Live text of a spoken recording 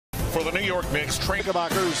for the New York Knicks.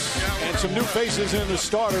 Knickerbockers and some new faces in the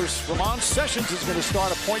starters. Ramon Sessions is going to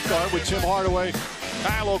start a point guard with Tim Hardaway,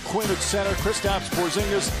 Kyle O'Quinn at center, Kristaps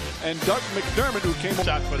Porzingis, and Doug McDermott, who came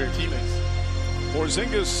shot for their teammates.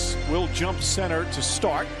 Porzingis will jump center to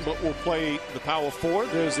start, but will play the power forward.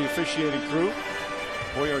 There's the officiating crew.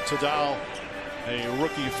 Boyer Tadal, a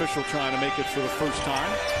rookie official trying to make it for the first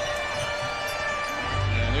time.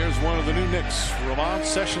 And there's one of the new Knicks, Ramon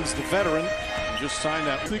Sessions, the veteran, who just signed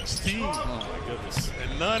that. 16. Oh my goodness.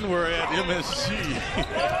 And none were at MSG.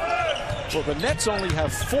 Well, the Nets only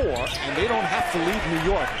have 4, and they don't have to leave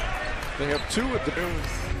New York. They have 2 at the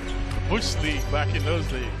Bush League back in those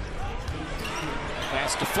days.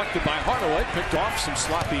 Pass deflected by Hardaway, picked off, some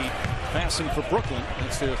sloppy passing for Brooklyn.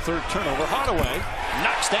 It's their 3rd turnover. Hardaway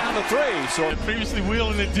knocks down the 3. So previously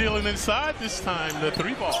wheeling and dealing inside, this time the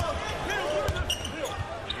 3-ball.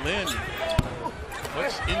 Lynn,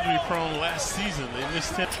 much injury prone last season. They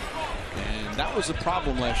missed him. And that was a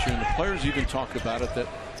problem last year, and the players even talked about it, that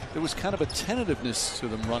there was kind of a tentativeness to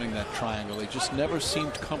them running that triangle. They just never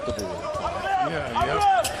seemed comfortable with it.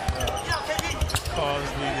 Yeah,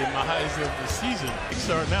 caused the demise of the season.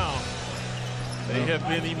 Start now. They have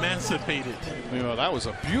been emancipated. You know, that was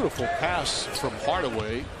a beautiful pass from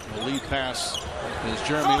Hardaway. The lead pass as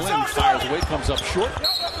Jeremy Lin fires away, comes up short.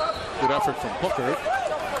 Good effort from Booker.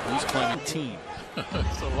 He's playing team.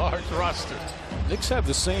 It's a large roster. Knicks have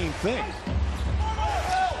the same thing.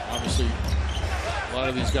 Obviously, a lot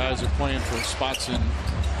of these guys are playing for spots in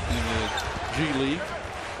the G League.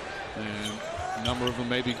 And a number of them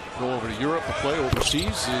maybe go over to Europe to play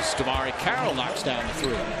overseas. As Damari Carroll knocks down the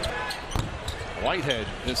 3. Whitehead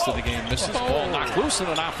missed the game, misses. Ball knocked loose, and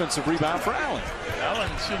an offensive rebound for Allen. Allen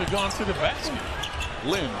should have gone to the basket.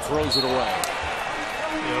 Lynn throws it away.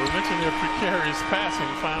 Yeah, we mentioned their precarious passing,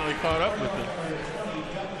 finally caught up with them.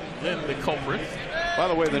 Then the culprit. By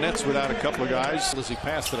the way, the Nets without a couple of guys. As he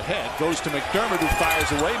passed it ahead, goes to McDermott, who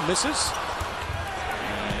fires away, misses.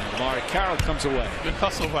 And Damari Carroll comes away. Good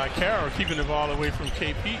hustle by Carroll, keeping the ball away from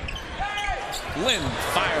KP. Lynn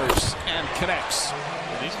fires and connects.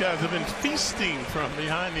 These guys have been feasting from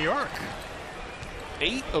behind the arc.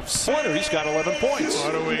 8 of 7. He's got 11 points.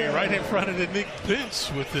 Hardaway right in front of the Knicks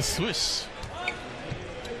bench with the swish.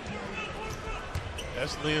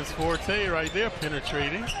 That's Lynn's forte right there,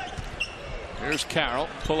 penetrating. Here's Carroll,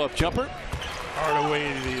 pull-up jumper.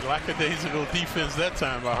 Hardaway, the lackadaisical defense that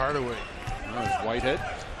time by Hardaway. There's Whitehead.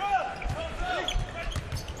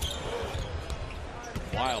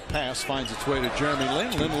 Wild pass finds its way to Jeremy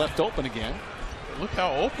Lin. Lin left open again. Look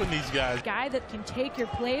how open these guys. Guy that can take your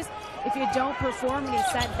place if you don't perform, and he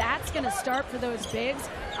said that's going to start for those bigs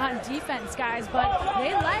on defense, guys. But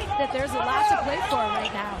they like that there's a lot to play for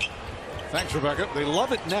right now. Thanks, Rebecca. They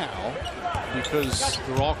love it now because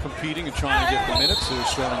they're all competing and trying to get the minutes. Their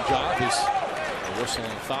starting job is a whistle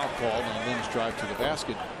and a foul called on Lynn's drive to the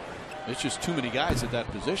basket. It's just too many guys at that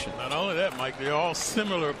position. Not only that, Mike, they're all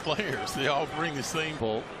similar players. They all bring the same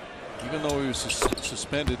ball. Even though he was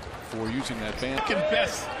suspended for using that band. Second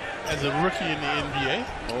best as a rookie in the NBA.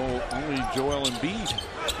 Oh, only Joel Embiid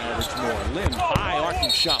averaged more. Lynn, high arcing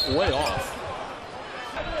shot way off.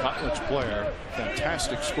 College player,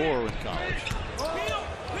 fantastic scorer in college.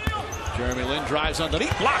 Jeremy Lin drives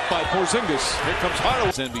underneath, blocked by Porzingis. Here comes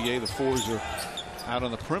Hardaway. NBA, the 4s are out on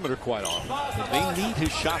the perimeter quite often, but they need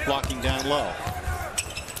his shot blocking down low.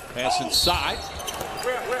 Pass inside.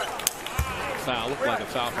 Foul, looked like a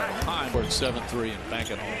foul from behind. We're at 7-3 and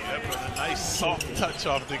bank it home. That was a nice soft touch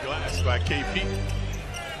off the glass by KP.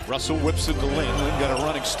 Russell whips it to Lin. Lin got a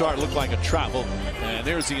running start, looked like a travel. And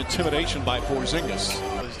there's the intimidation by Porzingis.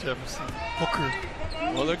 Jefferson, Booker.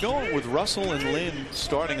 Well, they're going with Russell and Lin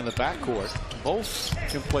starting in the backcourt. Both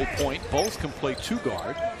can play point. Both can play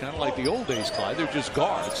 2-guard. Kind of like the old days, Clyde. They're just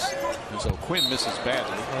guards. And so Quinn misses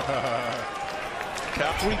badly.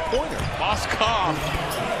 Cap 3-pointer. Moskov.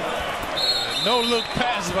 No-look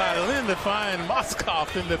pass by Lin to find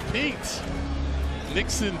Moskov in the pinks.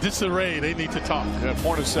 Knicks in disarray. They need to talk. Yeah,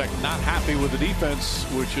 Hornacek not happy with the defense,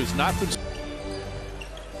 which has not been.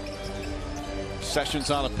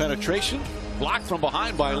 Sessions on a penetration. Blocked from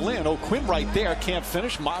behind by Lin. O'Quinn right there. Can't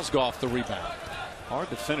finish. Mozgov the rebound. Hard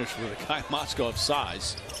to finish with a guy Mozgov's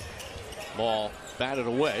size. Ball batted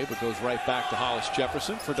away, but goes right back to Hollis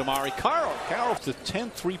Jefferson for Damari Carroll. Carroll, the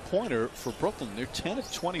 10 3-pointer for Brooklyn. They're 10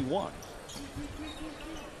 of 21.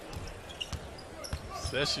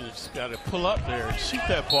 Sessions got to pull up there and shoot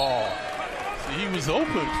that ball. See, he was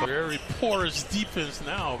open. Very porous defense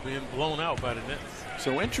now being blown out by the Nets.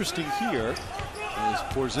 So interesting here is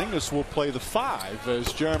Porzingis will play the 5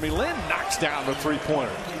 as Jeremy Lin knocks down the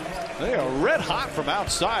 3-pointer. They are red hot from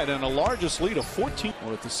outside and the largest lead of 14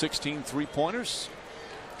 with the 16 3-pointers.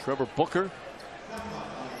 Trevor Booker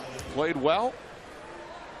played well.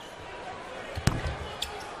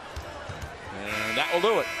 And that will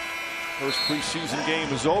do it. First preseason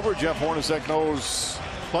game is over. Jeff Hornacek knows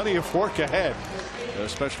plenty of work ahead,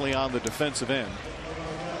 especially on the defensive end.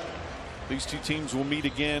 These two teams will meet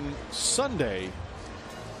again Sunday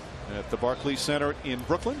at the Barclays Center in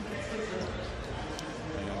Brooklyn.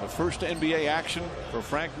 And the first NBA action for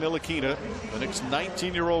Frank Ntilikina, the Knicks'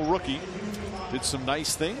 19-year-old rookie, did some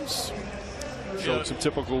nice things, showed some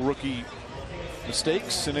typical rookie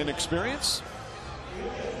mistakes and inexperience.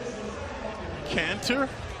 Cantor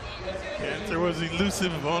was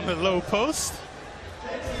elusive on the low post.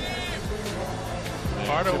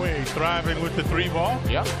 Hardaway thriving with the 3-ball.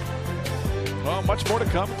 Yep. Well, much more to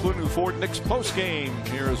come, including the Ford Knicks post game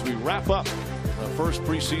here as we wrap up the first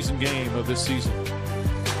preseason game of this season.